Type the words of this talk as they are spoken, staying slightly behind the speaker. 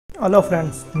Hello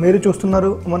friends, మీరు చూస్తున్నారు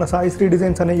మన సాయి శ్రీ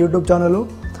డిజైన్స్ అనే యూట్యూబ్ ఛానల్.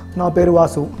 నా పేరు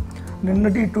వాసు.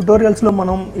 నిన్నటి ట్యూటోరియల్స్లో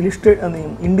మనం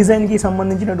ఇన్డిజైన్కి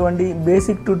సంబంధించినటువంటి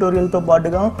బేసిక్ ట్యూటోరియల్తో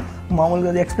పాటుగా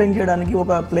మామూలుగా ఎక్స్ప్లెయిన్ చేయడానికి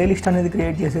ఒక ప్లేలిస్ట్ అనేది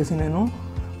క్రియేట్ చేసేసి నేను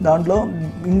దాంట్లో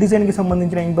ఇన్డిజైన్కి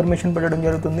సంబంధించిన ఇన్ఫర్మేషన్ పెట్టడం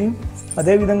జరుగుతుంది.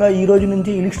 అదేవిధంగా ఈ రోజు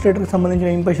నుంచి ఇలిస్ట్రేటర్కి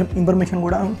సంబంధించిన ఇన్ఫర్మేషన్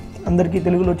కూడా అందరికీ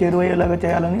తెలుగులో చేరువయ్యేలాగా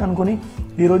చేయాలని అనుకుని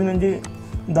ఈ రోజు నుంచి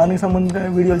దానికి సంబంధించిన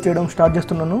వీడియోలు చేయడం స్టార్ట్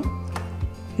చేస్తున్నాను.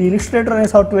 ఈ ఇలిస్ట్రేటర్ అనే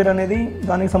సాఫ్ట్వేర్ అనేది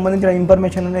దానికి సంబంధించిన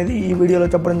ఇన్ఫర్మేషన్ అనేది ఈ వీడియోలో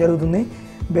చెప్పడం జరుగుతుంది.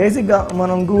 బేసిక్గా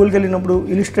మనం గూగుల్కి వెళ్ళినప్పుడు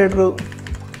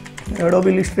అడోబ్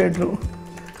ఇలిస్ట్రేటర్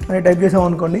అని టైప్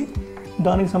చేసామనుకోండి,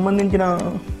 దానికి సంబంధించిన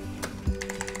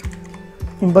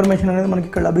ఇన్ఫర్మేషన్ అనేది మనకి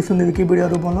ఇక్కడ లభిస్తుంది వికీపీడియా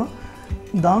రూపంలో.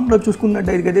 దాంట్లో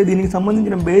చూసుకున్నట్టయితే దీనికి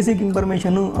సంబంధించిన బేసిక్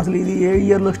ఇన్ఫర్మేషన్, అసలు ఇది ఏ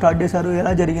ఇయర్లో స్టార్ట్ చేశారు,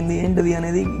 ఎలా జరిగింది, ఏంటిది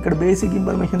అనేది ఇక్కడ బేసిక్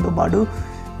ఇన్ఫర్మేషన్తో పాటు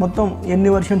మొత్తం ఎన్ని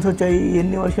వర్షన్స్ వచ్చాయి,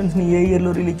 ఎన్ని వర్షన్స్ని ఏ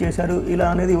ఇయర్లో రిలీజ్ చేశారు, ఇలా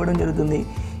అనేది ఇవ్వడం జరుగుతుంది.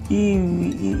 ఈ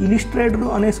ఇలిస్ట్రేటర్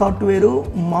అనే సాఫ్ట్వేరు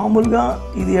మామూలుగా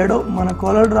ఇది మన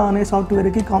కొరల్డ్రా అనే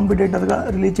సాఫ్ట్వేర్కి కాంపిటేటర్గా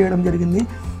రిలీజ్ చేయడం జరిగింది.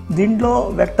 దీంట్లో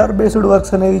వెక్టర్ బేస్డ్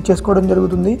వర్క్స్ అనేది చేసుకోవడం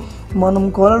జరుగుతుంది. మనం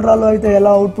కొరల్డ్రాలో అయితే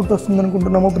ఎలా అవుట్పుట్ వస్తుంది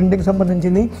అనుకుంటున్నామో ప్రింటింగ్కి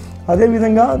సంబంధించింది,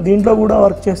 అదేవిధంగా దీంట్లో కూడా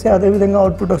వర్క్ చేస్తే అదేవిధంగా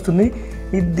అవుట్పుట్ వస్తుంది.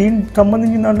 దీనికి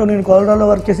సంబంధించిన దాంట్లో నేను కొరల్డ్రాలో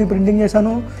వర్క్ చేసి ప్రింటింగ్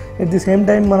చేశాను. ఎట్ ది సేమ్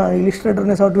టైం మన ఇలిస్ట్రేటర్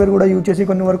అనే సాఫ్ట్వేర్ కూడా యూజ్ చేసి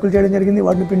కొన్ని వర్కులు చేయడం జరిగింది.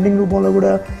 వాటిని ప్రింటింగ్ రూపంలో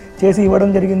కూడా చేసి ఇవ్వడం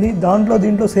జరిగింది.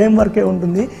 దీంట్లో సేమ్ వర్కే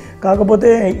ఉంటుంది.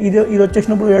 కాకపోతే ఇది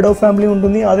వచ్చేసినప్పుడు అడోబ్ ఫ్యామిలీ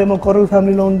ఉంటుంది, అదేమో కొరల్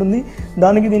ఫ్యామిలీలో ఉంటుంది.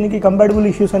 దీనికి కంపాటబుల్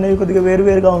ఇష్యూస్ అనేవి కొద్దిగా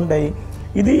వేరువేరుగా ఉంటాయి.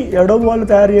 ఇది అడోబ్ వాళ్ళు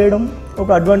తయారు చేయడం ఒక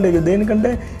అడ్వాంటేజ్.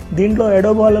 దేనికంటే దీంట్లో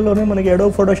అడోబ్ వాళ్ళలోనే మనకి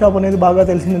అడోబ్ ఫోటోషాప్ అనేది బాగా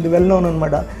తెలిసింది, వెల్ నోన్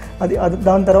అనమాట. అది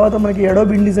దాని తర్వాత మనకి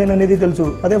అడోబ్ ఇన్డిజైన్ అనేది తెలుసు.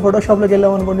 అదే ఫోటోషాప్లోకి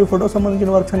వెళ్ళామనుకోండి, ఫోటో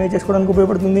సంబంధించిన వర్క్స్ అనేవి చేసుకోవడానికి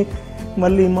ఉపయోగపడుతుంది.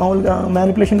 మళ్ళీ మామూలుగా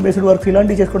మ్యానిపులేషన్ బేస్డ్ వర్క్స్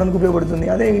ఇలాంటివి చేసుకోవడానికి ఉపయోగపడుతుంది.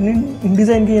 అదే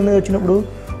ఇన్డిజైన్కి అనేది వచ్చినప్పుడు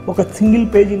ఒక సింగిల్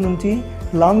పేజీ నుంచి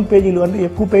లాంగ్ పేజీలు, అంటే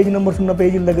ఎక్కువ పేజీ నెంబర్స్ ఉన్న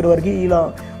పేజీల దగ్గర వరకు ఇలా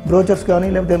బ్రోచర్స్ కానీ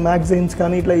లేకపోతే మ్యాగజైన్స్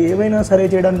కానీ ఇట్లా ఏవైనా సరే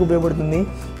చేయడానికి ఉపయోగపడుతుంది.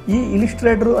 ఈ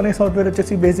ఇలిస్ట్రేటర్ అనే సాఫ్ట్వేర్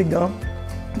వచ్చేసి బేసిక్గా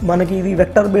మనకి ఇది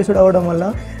వెక్టర్ బేస్డ్ అవ్వడం వల్ల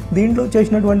దీంట్లో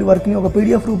చేసినటువంటి వర్క్ని ఒక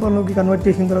పీడిఎఫ్ రూపంలోకి కన్వర్ట్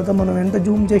చేసిన తర్వాత మనం ఎంత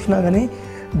జూమ్ చేసినా కానీ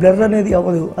బ్లర్ అనేది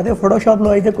అవ్వదు. అదే ఫోటోషాప్లో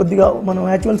అయితే కొద్దిగా మనం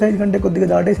యాక్చువల్ సైజ్ కంటే కొద్దిగా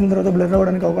దాటేసిన తర్వాత బ్లర్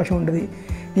అవ్వడానికి అవకాశం ఉంటుంది.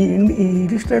 ఈ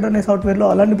ఇలిస్ట్రేటర్ అనే సాఫ్ట్వేర్లో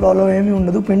అలాంటి ప్రాబ్లం ఏమీ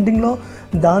ఉండదు. ప్రింటింగ్లో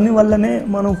దానివల్లనే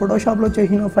మనం ఫోటోషాప్లో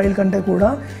చేసిన ఫైల్ కంటే కూడా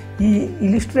ఈ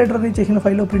ఇలిస్ట్రేటర్ని చేసిన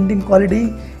ఫైల్లో ప్రింటింగ్ క్వాలిటీ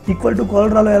ఈక్వల్ టు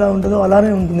కొరల్డ్రాలో ఎలా ఉంటుందో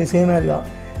అలానే ఉంటుంది, సేమ్ యాజ్గా.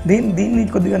 దీన్ని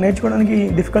కొద్దిగా నేర్చుకోవడానికి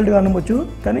డిఫికల్ట్గా అనిపించవచ్చు,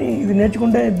 కానీ ఇది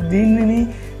నేర్చుకుంటే దీనిని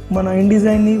మన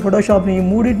ఇన్డిజైన్ని ఫోటోషాప్ని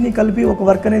మూడింటిని కలిపి ఒక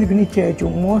వర్క్ అనేది ఫినిష్ చేయొచ్చు.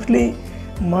 మోస్ట్లీ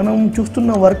మనం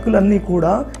చూస్తున్న వర్కులన్నీ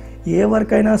కూడా ఏ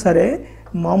వర్క్ అయినా సరే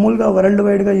మామూలుగా వరల్డ్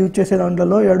వైడ్గా యూజ్ చేసే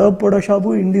దాంట్లో అడోబ్ ఫోటోషాప్,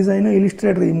 ఇన్డిజైన్,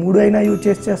 ఇలిస్ట్రేటర్ ఈ మూడు అయినా యూజ్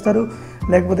చేస్తారు.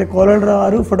 లేకపోతే కొరల్డ్రా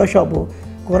ఆరు ఫోటోషాప్.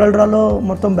 కొరల్డ్రాలో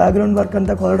మొత్తం బ్యాక్గ్రౌండ్ వర్క్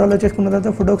అంతా కొరల్డ్రాలో చేసుకున్న తర్వాత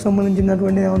ఫోటోకి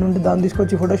సంబంధించినటువంటి ఏమైనా ఉంటే దాన్ని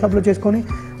తీసుకొచ్చి ఫోటోషాప్లో చేసుకొని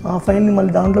ఆ ఫైల్ని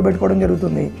మళ్ళీ దాంట్లో పెట్టుకోవడం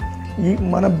జరుగుతుంది.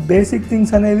 మన బేసిక్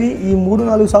థింగ్స్ అనేవి ఈ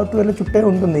 3-4 సాఫ్ట్వేర్ల చుట్టే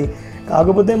ఉంటుంది.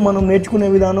 కాకపోతే మనం నేర్చుకునే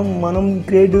విధానం, మనం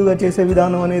క్రియేటివ్గా చేసే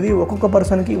విధానం అనేది ఒక్కొక్క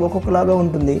పర్సన్కి ఒక్కొక్కలాగా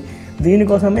ఉంటుంది.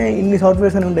 దీనికోసమే ఇన్ని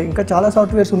సాఫ్ట్వేర్స్ అని ఉంటాయి. ఇంకా చాలా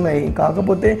సాఫ్ట్వేర్స్ ఉన్నాయి.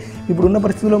 కాకపోతే ఇప్పుడున్న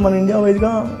పరిస్థితుల్లో మన ఇండియా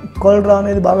వైజ్గా కొరల్డ్రా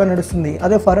అనేది బాగా నడుస్తుంది.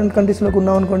 అదే ఫారెన్ కంట్రీస్లోకి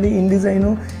ఉన్నామనుకోండి, ఇన్డిజైన్,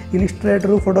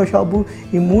 ఇలిస్ట్రేటర్, ఫోటోషాప్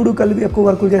ఈ మూడు కలిపి ఎక్కువ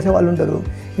వర్కులు చేసే వాళ్ళు ఉంటారు.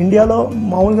 ఇండియాలో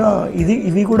మామూలుగా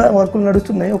ఇవి కూడా వర్కులు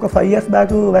నడుస్తున్నాయి. ఒక 5 years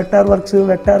బ్యాక్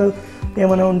వెక్టార్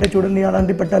ఏమైనా ఉంటే చూడండి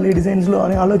అలాంటి పెట్టాలి డిజైన్స్లో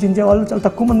అని ఆలోచించే వాళ్ళు చాలా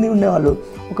తక్కువ మంది ఉండేవాళ్ళు.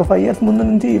 ఒక 5 years ముందు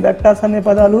నుంచి ఈ వెక్టార్స్ అనే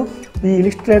పదాలు, ఈ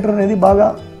ఇలిస్ట్రేటర్ అనేది బాగా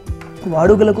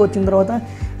వాడుకలకు వచ్చిన తర్వాత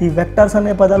ఈ వెక్టార్స్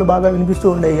అనే పదాలు బాగా వినిపిస్తూ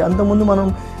ఉండేవి. అంతకుముందు మనం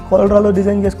కొరల్డ్రాలో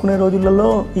డిజైన్ చేసుకునే రోజులలో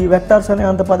ఈ వెక్టార్స్ అనే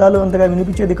పదాలు అంతగా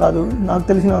వినిపించేది కాదు. నాకు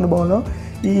తెలిసిన అనుభవంలో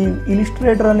ఈ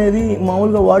ఇలిస్ట్రేటర్ అనేది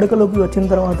మామూలుగా వాడుకలోకి వచ్చిన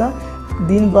తర్వాత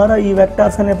దీని ద్వారా ఈ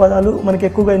వెక్టార్స్ అనే పదాలు మనకి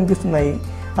ఎక్కువగా వినిపిస్తున్నాయి.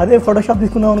 అదే ఫోటోషాప్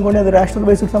తీసుకున్నాం అనుకోండి, అది రాస్టర్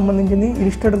బేస్డ్ సంబంధించింది.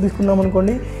 ఇలిస్ట్రేటర్ తీసుకున్నాం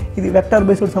అనుకోండి, ఇది వెక్టర్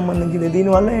బేస్డ్ సంబంధించింది.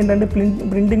 దీనివల్ల ఏంటంటే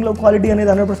ప్రింటింగ్లో క్వాలిటీ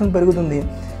అనేది 100% పెరుగుతుంది.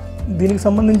 దీనికి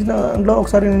సంబంధించిన దాంట్లో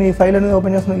ఒకసారి నేను ఈ ఫైల్ అనేది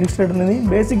ఓపెన్ చేస్తున్న ఇలిస్ట్రేటర్ అనేది.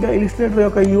 బేసిక్గా ఇలిస్ట్రేటర్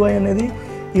యొక్క UI అనేది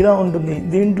ఇలా ఉంటుంది.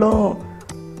 దీంట్లో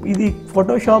ఇది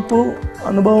ఫోటోషాప్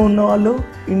అనుభవం ఉన్న వాళ్ళు,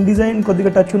 ఇన్డిజైన్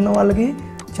కొద్దిగా టచ్ ఉన్న వాళ్ళకి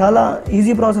చాలా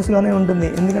ఈజీ ప్రాసెస్గానే ఉంటుంది.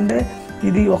 ఎందుకంటే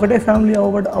ఇది ఒకటే ఫ్యామిలీ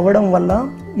అవ్వడం వల్ల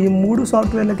ఈ 3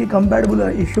 సాఫ్ట్వేర్లకి కంపాటబుల్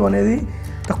ఇష్యూ అనేది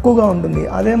తక్కువగా ఉంటుంది.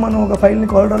 అదే మనం ఒక ఫైల్ని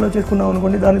కొరల్డ్రాలో చేసుకున్నాం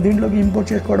అనుకోండి, దీంట్లోకి ఇంపోర్ట్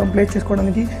చేసుకోవడం, ప్లేస్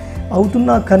చేసుకోవడానికి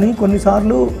అవుతున్నా కానీ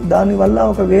కొన్నిసార్లు దానివల్ల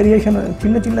ఒక వేరియేషన్,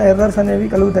 చిన్న ఎర్రర్స్ అనేవి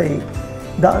కలుగుతాయి.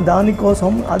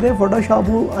 దానికోసం అదే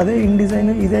ఫోటోషాపు, అదే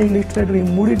ఇన్డిజైన్, ఇదే ఇలిస్ట్రేటర్ ఈ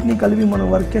మూడింటిని కలిపి మనం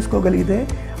వర్క్ చేసుకోగలిగితే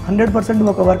 100%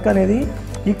 ఒక వర్క్ అనేది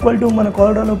ఈక్వల్ టు మన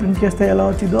కొరల్డ్రాలో ప్రింట్ చేస్తే ఎలా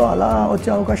వచ్చిందో అలా వచ్చే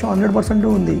అవకాశం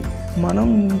 100% ఉంది. మనం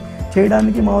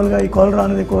చేయడానికి మామూలుగా ఈ కొరల్డ్రా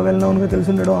అనేది ఎక్కువ వెల్ నోన్గా తెలిసి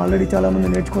ఉండడం, ఆల్రెడీ చాలామంది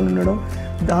నేర్చుకొని ఉండడం,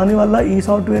 దానివల్ల ఈ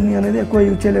సాఫ్ట్వేర్ని అనేది ఎక్కువ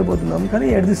యూజ్ చేయలేకపోతున్నాం. కానీ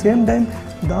అట్ ది సేమ్ టైం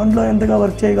దాంట్లో ఎంతగా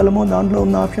వర్క్ చేయగలమో దాంట్లో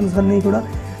ఉన్న ఆప్షన్స్ అన్నీ కూడా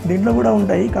దీంట్లో కూడా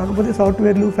ఉంటాయి. కాకపోతే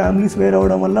సాఫ్ట్వేర్లు ఫ్యామిలీస్ వేర్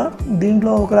అవ్వడం వల్ల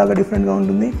దీంట్లో ఒకలాగా డిఫరెంట్గా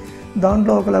ఉంటుంది,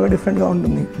 దాంట్లో ఒకలాగా డిఫరెంట్గా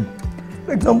ఉంటుంది.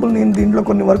 ఫర్ ఎగ్జాంపుల్ నేను దీంట్లో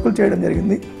కొన్ని వర్కులు చేయడం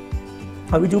జరిగింది,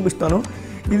 అవి చూపిస్తాను.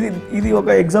 ఇది ఒక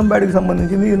ఎగ్జామ్ ప్యాడ్కి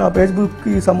సంబంధించింది. ఇది నా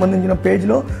ఫేస్బుక్కి సంబంధించిన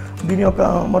పేజ్లో దీని యొక్క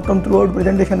మొత్తం త్రూ అవుట్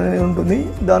ప్రజెంటేషన్ అనేది ఉంటుంది,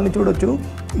 దాన్ని చూడొచ్చు.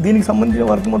 దీనికి సంబంధించిన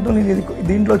వర్క్ మొత్తం నేను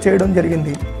దీంట్లో చేయడం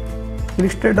జరిగింది.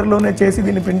 ఇలిస్ట్రేటర్లోనే చేసి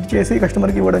దీన్ని ప్రింట్ చేసి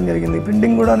కస్టమర్కి ఇవ్వడం జరిగింది.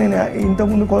 ప్రింటింగ్ కూడా నేను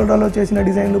ఇంతకుముందు కోల్డ్రాలో చేసిన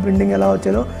డిజైన్లు ప్రింటింగ్ ఎలా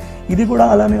వచ్చేదో ఇది కూడా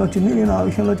అలానే వచ్చింది. నేను ఆ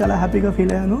విషయంలో చాలా హ్యాపీగా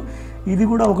ఫీల్ అయ్యాను. ఇది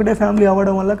కూడా ఒకటే ఫ్యామిలీ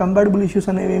అవ్వడం వల్ల కంపాటబుల్ ఇష్యూస్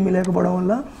అనేవి ఏమీ లేకపోవడం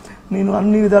వల్ల నేను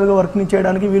అన్ని విధాలుగా వర్క్ని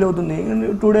చేయడానికి వీలవుతుంది.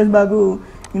 2 days బ్యాక్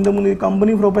ఇంతకుముందు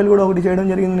కంపెనీ ప్రొఫైల్ కూడా ఒకటి చేయడం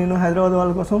జరిగింది నేను హైదరాబాద్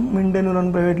వాళ్ళ కోసం, మింటెన్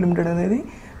రన్ ప్రైవేట్ లిమిటెడ్ అనేది.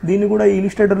 దీన్ని కూడా ఈ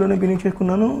ఇలిస్ట్రేటర్లోనే ఫినిష్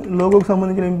చేసుకున్నాను. లోగోకి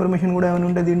సంబంధించిన ఇన్ఫర్మేషన్ కూడా ఏమైనా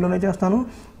ఉంటే దీంట్లోనే చేస్తాను.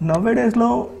 నవ్వేడేస్లో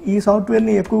ఈ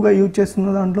సాఫ్ట్వేర్ని ఎక్కువగా యూజ్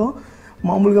చేస్తున్న దాంట్లో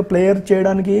మామూలుగా ప్లేయర్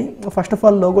చేయడానికి, ఫస్ట్ ఆఫ్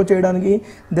ఆల్ లోగో చేయడానికి,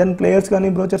 దెన్ ప్లేయర్స్ కానీ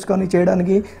బ్రోచర్స్ కానీ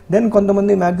చేయడానికి, దెన్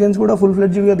కొంతమంది మ్యాగజైన్స్ కూడా ఫుల్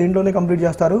ఫ్లెడ్జ్గా దీంట్లోనే కంప్లీట్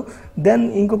చేస్తారు. దెన్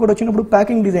ఇంకొకటి వచ్చినప్పుడు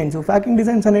ప్యాకింగ్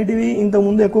డిజైన్స్ అనేటివి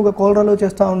ఇంతకుముందు ఎక్కువగా కోల్డ్రాలో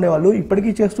చేస్తూ ఉండేవాళ్ళు,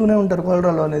 ఇప్పటికీ చేస్తూనే ఉంటారు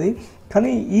కోల్డ్రాలో అనేది.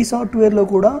 కానీ ఈ సాఫ్ట్వేర్లో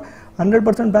కూడా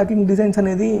 100% ప్యాకింగ్ డిజైన్స్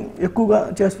అనేది ఎక్కువగా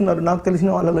చేస్తున్నారు నాకు తెలిసిన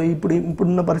వాళ్ళలో.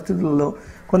 ఇప్పుడున్న పరిస్థితుల్లో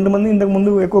కొంతమంది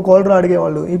ఇంతకుముందు ఎక్కువ కోల్డ్రా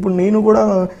అడిగేవాళ్ళు. ఇప్పుడు నేను కూడా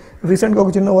రీసెంట్గా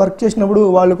ఒక చిన్న వర్క్ చేసినప్పుడు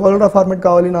వాళ్ళు కోల్డ్రా ఫార్మాట్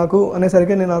కావాలి నాకు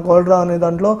అనేసరికి నేను ఆ కోల్డ్రా అనే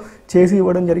దాంట్లో చేసి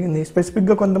ఇవ్వడం జరిగింది.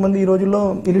 స్పెసిఫిక్గా కొంతమంది ఈ రోజుల్లో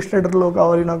ఇలిస్ట్రేటర్లో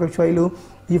కావాలి నాకు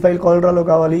ఈ ఫైల్ కోల్డ్రాలో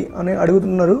కావాలి అని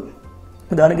అడుగుతున్నారు.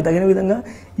 దానికి తగిన విధంగా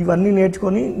ఇవన్నీ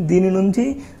నేర్చుకొని దీని నుంచి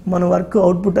మన వర్క్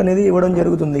అవుట్పుట్ అనేది ఇవ్వడం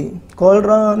జరుగుతుంది.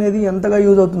 కోల్డ్రా అనేది ఎంతగా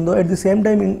యూజ్ అవుతుందో అట్ ది సేమ్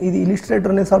టైం ఇది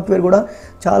ఇలిస్ట్రేటర్ అనే సాఫ్ట్వేర్ కూడా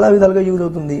చాలా విధాలుగా యూజ్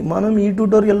అవుతుంది. మనం ఈ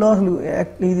ట్యూటోరియల్లో అసలు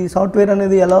ఇది సాఫ్ట్వేర్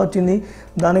అనేది ఎలా వచ్చింది,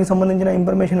 దానికి సంబంధించిన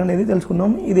ఇన్ఫర్మేషన్ అనేది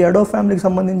తెలుసుకున్నాం. ఇది అడోబ్ ఫ్యామిలీకి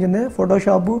సంబంధించిందే.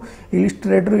 ఫోటోషాప్,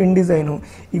 ఇలిస్ట్రేటర్, ఇన్డిజైన్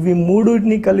ఇవి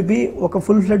మూడుని కలిపి ఒక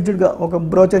ఫుల్ ఫ్లెడ్జ్డ్గా ఒక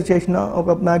బ్రోచర్ చేసిన,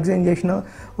 ఒక మ్యాగజైన్ చేసిన,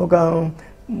 ఒక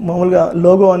మామూలుగా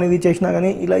లోగో అనేది చేసినా కానీ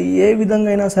ఇలా ఏ విధంగా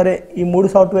అయినా సరే ఈ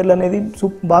 3 సాఫ్ట్వేర్లు అనేది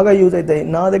బాగా యూజ్ అవుతాయి.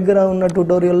 నా దగ్గర ఉన్న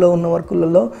ట్యూటోరియల్లో ఉన్న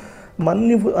వర్కులలో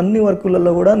అన్ని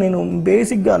వర్కులలో కూడా నేను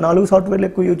బేసిక్గా 4 సాఫ్ట్వేర్లు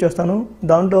ఎక్కువ యూజ్ చేస్తాను.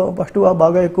 దాంట్లో ఫస్ట్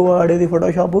బాగా ఎక్కువ వాడేది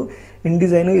ఫోటోషాప్,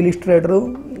 ఇన్డిజైన్, ఇలిస్ట్రేటర్,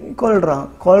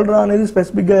 కోల్డ్రా అనేది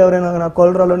స్పెసిఫిక్గా ఎవరైనా నాకు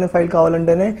కోల్డ్రాలోనే ఫైల్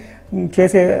కావాలంటేనే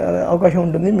చేసే అవకాశం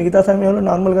ఉంటుంది. మిగతా సమయంలో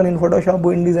నార్మల్గా నేను ఫోటోషాప్,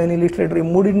 ఇన్డిజైన్, ఇలిస్ట్రేటర్ ఈ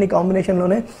మూడింటిని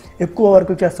కాంబినేషన్లోనే ఎక్కువ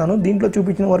వర్క్ చేస్తాను. దీంట్లో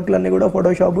చూపించిన వర్కులన్నీ కూడా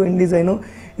ఫోటోషాప్, ఇన్డిజైన్,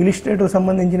 ఇలిస్ట్రేటర్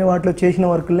సంబంధించిన వాటిలో చేసిన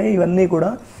వర్కులే ఇవన్నీ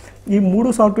కూడా. ఈ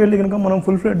 3 సాఫ్ట్వేర్లు కనుక మనం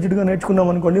ఫుల్ ఫ్లెడ్జ్డ్గా నేర్చుకున్నాం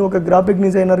అనుకోండి, ఒక గ్రాఫిక్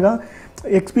డిజైనర్గా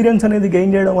ఎక్స్పీరియన్స్ అనేది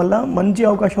గెయిన్ చేయడం వల్ల మంచి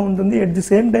అవకాశం ఉంటుంది. ఎట్ ది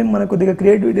సేమ్ టైం మనకు కొద్దిగా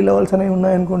క్రియేటివిటీ లెవెల్స్ అనేవి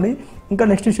ఉన్నాయనుకోండి, ఇంకా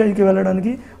నెక్స్ట్ స్టేజ్కి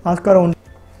వెళ్ళడానికి ఆస్కారం ఉంటుంది.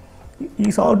 ఈ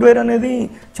సాఫ్ట్వేర్ అనేది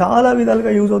చాలా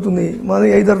విధాలుగా యూజ్ అవుతుంది. మన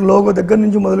ఐదర్ లోగో దగ్గర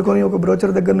నుంచి మొదలుకొని, ఒక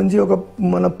బ్రోచర్ దగ్గర నుంచి, ఒక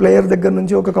మన ప్లేయర్ దగ్గర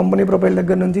నుంచి, ఒక కంపెనీ ప్రొఫైల్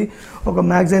దగ్గర నుంచి, ఒక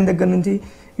మ్యాగజైన్ దగ్గర నుంచి,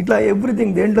 ఇట్లా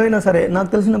ఎవ్రీథింగ్ దేంట్లో అయినా సరే. నాకు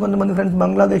తెలిసిన కొంతమంది ఫ్రెండ్స్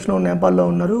బంగ్లాదేశ్లో, నేపాల్లో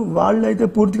ఉన్నారు. వాళ్ళు అయితే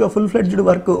పూర్తిగా ఫుల్ ఫ్లెడ్జ్డ్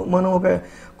వర్క్ మనం ఒక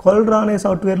కోల్డ్రా అనే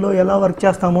సాఫ్ట్వేర్లో ఎలా వర్క్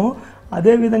చేస్తామో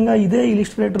అదేవిధంగా ఇదే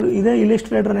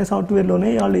ఇలిస్ట్రేటర్ అనే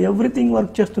సాఫ్ట్వేర్లోనే వాళ్ళు ఎవ్రీథింగ్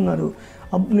వర్క్ చేస్తున్నారు.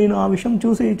 నేను ఆ విషయం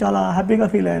చూసి చాలా హ్యాపీగా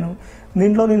ఫీల్ అయ్యాను.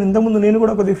 దీంట్లో ఇంతకుముందు నేను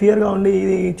కూడా కొద్దిగా ఫియర్గా ఉండి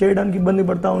ఇది చేయడానికి ఇబ్బంది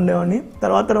పడుతూ ఉండేవాడిని.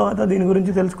 తర్వాత దీని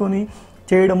గురించి తెలుసుకొని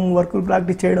చేయడం, వర్కులు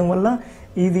ప్రాక్టీస్ చేయడం వల్ల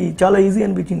ఇది చాలా ఈజీ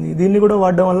అనిపించింది. దీన్ని కూడా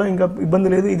వాడడం వల్ల ఇంకా ఇబ్బంది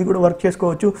లేదు, ఇది కూడా వర్క్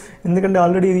చేసుకోవచ్చు. ఎందుకంటే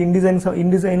ఆల్రెడీ ఇది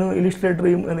ఇన్డిజైన్, ఇలిస్ట్రేటర్,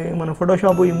 మన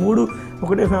ఫోటోషాప్ ఈ 3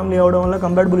 ఒకటే ఫ్యామిలీ అవ్వడం వల్ల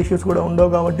కంపాటబుల్ ఇష్యూస్ కూడా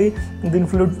ఉండవు. కాబట్టి దీన్ని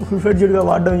ఫుల్ ఫ్లెడ్జ్డ్గా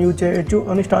వాడడం, యూజ్ చేయొచ్చు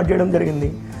అని స్టార్ట్ చేయడం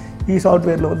జరిగింది ఈ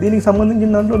సాఫ్ట్వేర్లో. దీనికి సంబంధించిన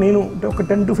దాంట్లో నేను ఒక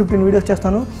 10 to 15 వీడియోస్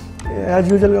చేస్తాను. యాజ్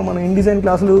యూజువల్గా మన ఇన్డిజైన్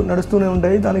క్లాసులు నడుస్తూనే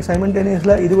ఉంటాయి, దానికి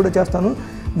సైమల్టేనియస్గా ఇది కూడా చేస్తాను.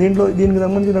 దీనికి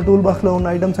సంబంధించిన టూల్ బాక్స్లో ఉన్న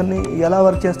ఐటమ్స్ అన్ని ఎలా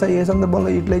వర్క్ చేస్తాయి, ఏ సందర్భంలో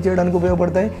ఇట్లా చేయడానికి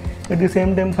ఉపయోగపడతాయి, at the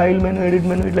same time file menu, edit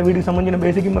menu, ఇట్లా వీటికి సంబంధించిన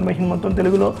బేసిక్ ఇన్ఫర్మేషన్ మొత్తం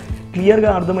తెలుగులో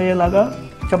క్లియర్గా అర్థమయ్యేలాగా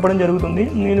చెప్పడం జరుగుతుంది.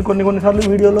 నేను కొన్నిసార్లు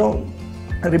వీడియోలో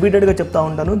రిపీటెడ్గా చెప్తూ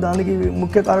ఉంటాను. దానికి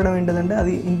ముఖ్య కారణం ఏంటంటే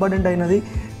అది ఇంపార్టెంట్ అయినది,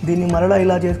 దీన్ని మరలా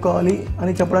ఇలా చేసుకోవాలి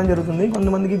అని చెప్పడం జరుగుతుంది.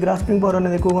 కొంతమందికి గ్రాస్పింగ్ పవర్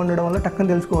అనేది ఎక్కువగా ఉండడం వల్ల టక్కని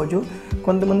తెలుసుకోవచ్చు,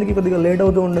 కొంతమందికి కొద్దిగా లేట్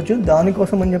అవుతూ ఉండొచ్చు.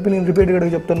 దానికోసం అని చెప్పి నేను రిపీటెడ్గా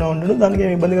చెప్తూనే ఉంటాను. దానికి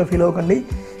ఏమి ఇబ్బందిగా ఫీల్ అవ్వకండి.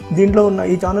 దీంట్లో ఉన్న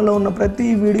ఈ ఛానల్లో ఉన్న ప్రతి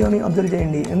వీడియోని అబ్జర్వ్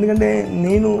చేయండి. ఎందుకంటే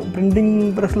నేను ప్రింటింగ్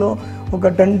ప్రెస్లో ఒక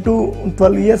 10 to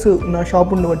 12 years నా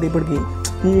షాప్ ఉండబట్టి ఇప్పటికీ.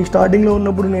 ఈ స్టార్టింగ్లో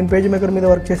ఉన్నప్పుడు నేను పేజ్మేకర్ మీద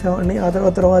వర్క్ చేసేవాడిని. ఆ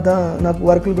తర్వాత నాకు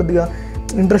వర్క్లు కొద్దిగా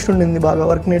ఇంట్రెస్ట్ ఉండింది, బాగా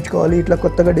వర్క్ నేర్చుకోవాలి, ఇట్లా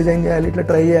కొత్తగా డిజైన్ చేయాలి, ఇట్లా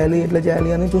ట్రై చేయాలి, ఇట్లా చేయాలి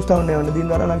అని చూస్తూ ఉండేవాడిని. దీని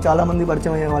ద్వారా నాకు చాలామంది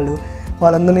పరిచయం అయ్యేవాళ్ళు.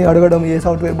 వాళ్ళందరినీ అడగడం, ఏ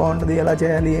సాఫ్ట్వేర్ బాగుంటుంది, ఎలా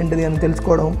చేయాలి, ఏంటిది అని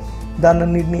తెలుసుకోవడం,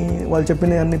 దాన్నన్నింటినీ వాళ్ళు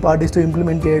చెప్పిన అన్ని పాటిస్తూ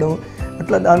ఇంప్లిమెంట్ చేయడం,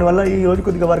 అట్లా దానివల్ల ఈ రోజు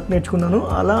కొద్దిగా వర్క్ నేర్చుకున్నాను.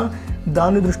 అలా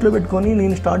దాన్ని దృష్టిలో పెట్టుకొని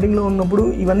నేను స్టార్టింగ్లో ఉన్నప్పుడు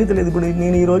ఇవన్నీ తెలియదు. ఇప్పుడు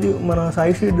నేను ఈరోజు మన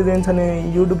సాయి స్ట్రీట్ డిజైన్స్ అనే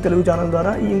యూట్యూబ్ తెలుగు ఛానల్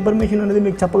ద్వారా ఈ ఇన్ఫర్మేషన్ అనేది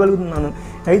మీకు చెప్పగలుగుతున్నాను.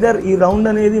 ఐదర్ ఈ రౌండ్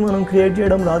అనేది మనం క్రియేట్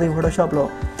చేయడం రాదు ఈ ఫోటోషాప్లో.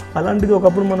 అలాంటిది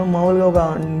ఒకప్పుడు మనం మామూలుగా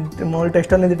మామూలు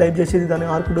టెస్ట్ అనేది టైప్ చేసేది, దాని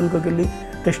ఆర్కుడల్లోకి వెళ్ళి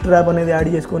టెస్ట్ ర్యాప్ అనేది యాడ్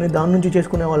చేసుకొని దాని నుంచి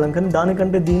చేసుకునే వాళ్ళం. కానీ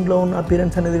దానికంటే దీంట్లో ఉన్న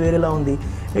అపీరెన్స్ అనేది వేరేలా ఉంది.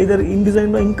 ఐదర్ ఇన్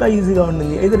డిజైన్లో ఇంకా ఈజీగా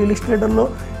ఉండింది, ఐదర్ ఇలిస్ట్రేటర్లో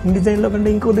ఇన్ డిజైన్లో కంటే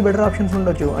ఇంకొద్ది బెటర్ ఆప్షన్స్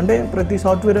ఉండొచ్చు. అంటే ప్రతి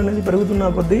సాఫ్ట్వేర్ అనేది పెరుగుతున్న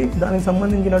కొద్దీ దానికి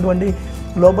సంబంధించినటువంటి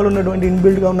లోపల ఉన్నటువంటి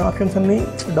ఇన్బిల్డ్గా ఉన్న ఆప్షన్స్ అన్నీ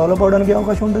డెవలప్ అవడానికి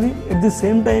అవకాశం ఉంటుంది. ఎట్ ది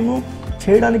సేమ్ టైము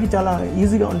చేయడానికి చాలా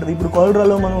ఈజీగా ఉంటుంది. ఇప్పుడు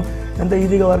కోల్డ్రాలో మనం ఎంత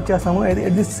ఈజీగా వర్క్ చేస్తామో అది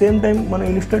ఎట్ ది సేమ్ టైం మన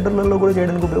ఇలిస్ట్రేటర్లలో కూడా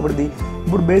చేయడానికి ఉపయోగపడుతుంది.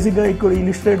 ఇప్పుడు బేసిక్గా ఇక్కడ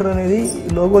ఇలిస్ట్రేటర్ అనేది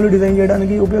లోగోలు డిజైన్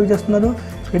చేయడానికి ఉపయోగిస్తున్నారు.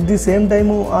 ఎట్ ది సేమ్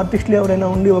టైము ఆర్టిస్టులు ఎవరైనా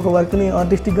ఉండి ఒక వర్క్ని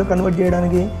ఆర్టిస్టిక్గా కన్వర్ట్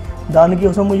చేయడానికి దానికి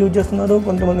కోసం యూజ్ చేస్తున్నారు.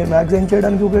 కొంతమంది మ్యాగజైన్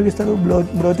చేయడానికి ఉపయోగిస్తారు,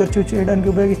 బ్రోచర్ చూస్ చేయడానికి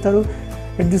ఉపయోగిస్తారు.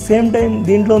 ఎట్ ది సేమ్ టైం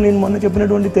దీంట్లో నేను మొన్న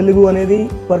చెప్పినటువంటి తెలుగు అనేది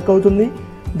వర్క్ అవుతుంది.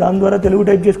 దాని ద్వారా తెలుగు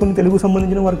టైప్ చేసుకుని తెలుగు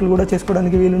సంబంధించిన వర్కులు కూడా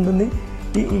చేసుకోవడానికి వీలుంటుంది.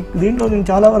 దీంట్లో నేను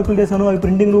చాలా వర్కులు చేశాను. అవి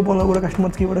ప్రింటింగ్ రూపంలో కూడా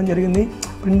కస్టమర్స్కి ఇవ్వడం జరిగింది.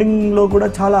 ప్రింటింగ్లో కూడా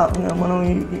చాలా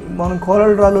మనం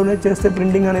కోరల్ డ్రాలోనే చేస్తే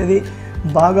ప్రింటింగ్ అనేది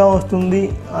బాగా వస్తుంది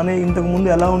అనే ఇంతకుముందు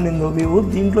ఎలా ఉండిందో వ్యూ,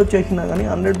 దీంట్లో చేసినా కానీ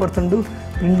 100%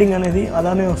 ప్రింటింగ్ అనేది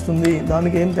అలానే వస్తుంది.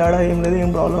 దానికి ఏం తేడా ఏం లేదు,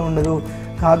 ఏం ప్రాబ్లం ఉండదు.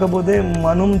 కాకపోతే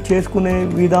మనం చేసుకునే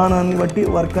విధానాన్ని బట్టి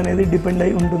వర్క్ అనేది డిపెండ్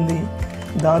అయి ఉంటుంది.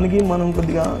 దానికి మనం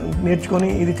కొద్దిగా నేర్చుకొని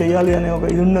ఇది చేయాలి అనే ఒక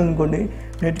ఇది ఉందనుకోండి,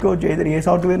 నేర్చుకోవచ్చు. ఏ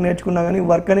సాఫ్ట్వేర్ నేర్చుకున్నా కానీ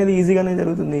వర్క్ అనేది ఈజీగానే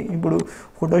జరుగుతుంది. ఇప్పుడు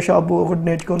ఫోటోషాప్ ఒకటి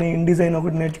నేర్చుకొని, ఇన్డిజైన్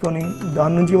ఒకటి నేర్చుకొని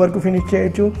దాని నుంచి వర్క్ ఫినిష్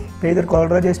చేయొచ్చు. ఏదర్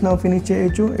కోల్డ్రా చేసినా ఫినిష్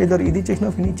చేయొచ్చు, ఏదర్ ఇది చేసినా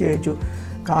ఫినిష్ చేయొచ్చు.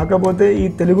 కాకపోతే ఈ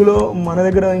తెలుగులో మన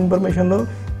దగ్గర ఇన్ఫర్మేషన్లో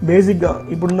బేసిక్గా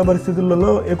ఇప్పుడున్న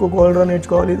పరిస్థితులలో ఎక్కువ కోల్డ్రా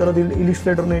నేర్చుకోవాలి, తర్వాత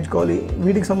ఇలిస్ట్రేటర్ నేర్చుకోవాలి.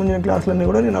 వీటికి సంబంధించిన క్లాసులన్నీ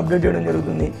కూడా నేను అప్డేట్ చేయడం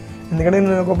జరుగుతుంది. ఎందుకంటే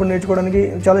నేను ఒకప్పుడు నేర్చుకోవడానికి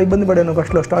చాలా ఇబ్బంది పడాను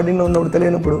ఫస్ట్లో, స్టార్టింగ్లో ఉన్నప్పుడు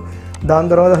తెలియనప్పుడు. దాని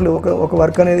తర్వాత అసలు ఒక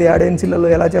వర్క్ అనేది యాడ్ ఏజెన్సీలలో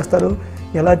ఎలా చేస్తారు,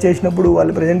 ఎలా చేసినప్పుడు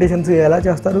వాళ్ళు ప్రజెంటేషన్స్ ఎలా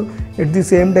చేస్తారు, ఎట్ ది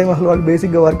సేమ్ టైం అసలు వాళ్ళు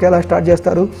బేసిక్గా వర్క్ ఎలా స్టార్ట్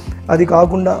చేస్తారు, అది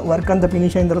కాకుండా వర్క్ అంతా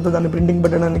ఫినిష్ అయిన తర్వాత దాన్ని ప్రింటింగ్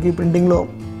పెట్టడానికి ప్రింటింగ్లో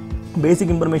బేసిక్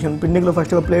ఇన్ఫర్మేషన్. ప్రింటింగ్లో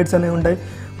ఫస్ట్గా ప్లేట్స్ అనేవి ఉంటాయి.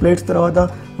 ప్లేట్స్ తర్వాత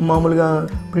మామూలుగా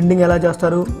ప్రింటింగ్ ఎలా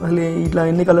చేస్తారు, అసలు ఇట్లా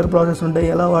ఎన్ని కలర్ ప్రాసెస్ ఉంటాయి,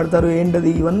 ఎలా వాడతారు,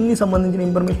 ఏంటది, ఇవన్నీ సంబంధించిన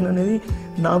ఇన్ఫర్మేషన్ అనేది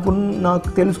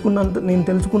నేను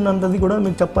తెలుసుకున్నంతది కూడా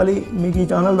మీకు చెప్పాలి. మీకు ఈ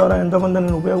ఛానల్ ద్వారా ఎంతో కొంత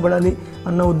నేను ఉపయోగపడాలి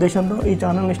అన్న ఉద్దేశంతో ఈ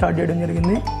ఛానల్ని స్టార్ట్ చేయడం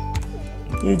జరిగింది.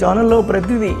 ఈ ఛానల్లో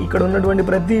ప్రతిదీ, ఇక్కడ ఉన్నటువంటి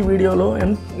ప్రతి వీడియోలో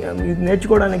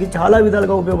నేర్చుకోవడానికి చాలా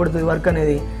విధాలుగా ఉపయోగపడుతుంది వర్క్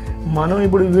అనేది. మనం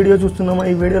ఇప్పుడు వీడియో చూస్తున్నామో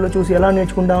ఈ వీడియోలో చూసి ఎలా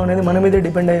నేర్చుకుంటాం అనేది మన మీదే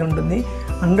డిపెండ్ అయి ఉంటుంది.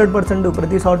 100%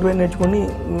 ప్రతి సాఫ్ట్వేర్ నేర్చుకొని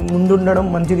ముందుండడం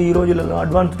మంచిది ఈ రోజులలో.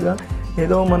 అడ్వాన్స్డ్గా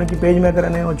ఏదో మనకి పేజ్ మేకర్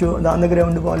అనేవచ్చు, దాని దగ్గరే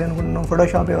ఉండిపోవాలి అనుకుంటున్నాం,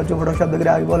 ఫోటోషాప్ అవ్వచ్చు, ఫోటోషాప్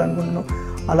దగ్గరే ఆగిపోవాలనుకుంటున్నాం.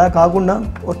 అలా కాకుండా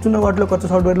వస్తున్న వాటిలో కొత్త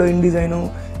సాఫ్ట్వేర్లో ఇన్డిజైను,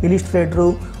 ఇలిస్ట్రేటరు,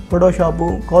 ఫోటోషాపు,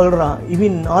 కోల్డ్రా ఇవి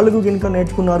 4 కనుక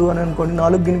నేర్చుకున్నారు అని అనుకోండి.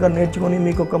 4 కనుక నేర్చుకొని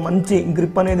మీకు ఒక మంచి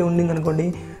గ్రిప్ అనేది ఉండింది అనుకోండి,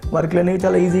 వర్క్లు అనేవి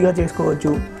చాలా ఈజీగా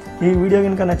చేసుకోవచ్చు. ఈ వీడియో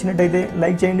కనుక నచ్చినట్టయితే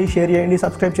లైక్ చేయండి, షేర్ చేయండి,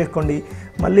 సబ్స్క్రైబ్ చేసుకోండి.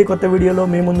 మళ్ళీ కొత్త వీడియోలో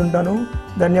మీ ముందుంటాను.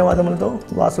 ధన్యవాదములతో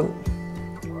వాసు.